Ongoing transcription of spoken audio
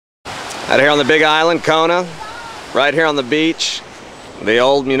Out here on the big island, Kona, right here on the beach, the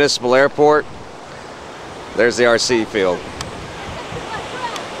old municipal airport. There's the RC field.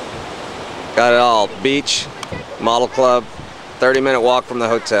 Got it all. Beach, model club, 30-minute walk from the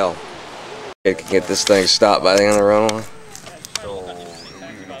hotel. You can get this thing stopped by the end of the runway. So, we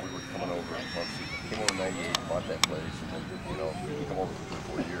were coming over, came over in 98, bought that place, and then, we come over for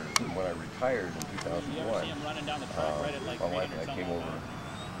 4 years. And when I retired in 2001, my wife and I came over, and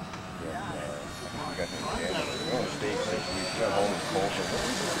we got to Indiana. We were on a stage since we got home and cold,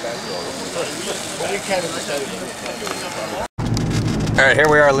 but we kind of decided. All right, here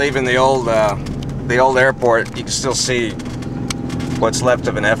we are leaving the old airport. You can still see what's left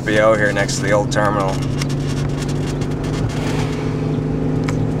of an FBO here next to the old terminal.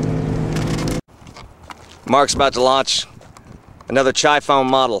 Mark's about to launch another Chi-Foam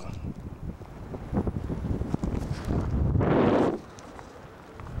model.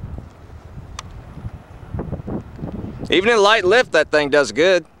 Even in light lift, that thing does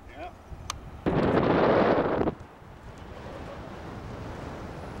good.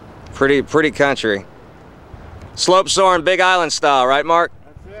 Pretty country. Slope soaring, Big Island style, right, Mark?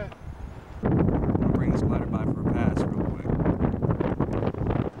 That's it. I'll bring this glider by for a pass real quick.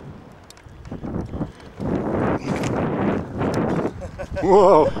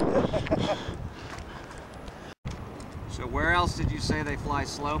 Whoa. So where else did you say they fly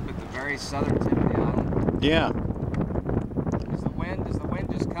slope? At the very southern tip of the island? Yeah. Does the wind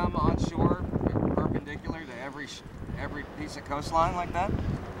just come onshore perpendicular to every piece of coastline like that?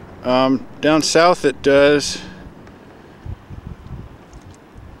 Down south it does.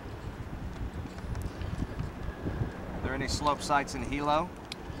 Are there any slope sites in Hilo?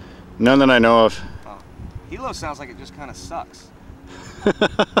 None that I know of. Oh. Hilo sounds like it just kind of sucks.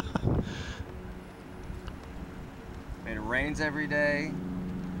 It rains every day.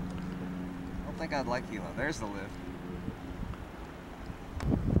 I don't think I'd like Hilo. There's the lift.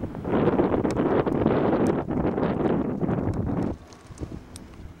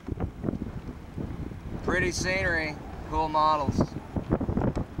 Pretty scenery, cool models.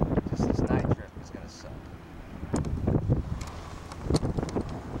 Just this night trip is gonna suck.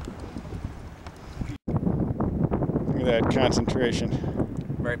 Look at that concentration.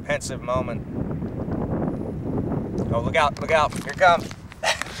 Very pensive moment. Oh, look out, here it comes.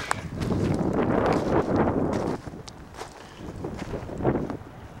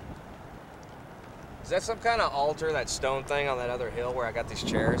 Is that some kind of altar, that stone thing on that other hill where I got these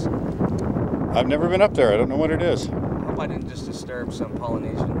chairs? I've never been up there. I don't know what it is. I hope I didn't just disturb some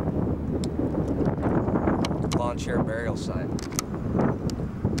Polynesian lawn chair burial site.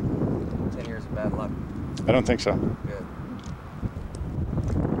 10 years of bad luck. I don't think so. Good.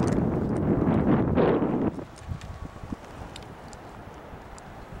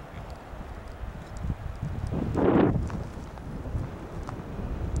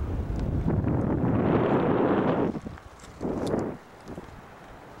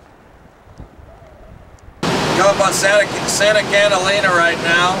 Go up on Santa Catalina right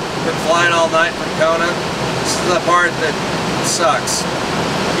now. Been flying all night from Kona. This is the part that sucks.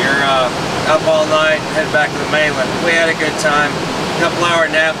 You're up all night, head back to the mainland. We had a good time.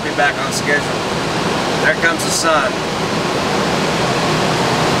 Couple-hour nap, be back on schedule. There comes the sun.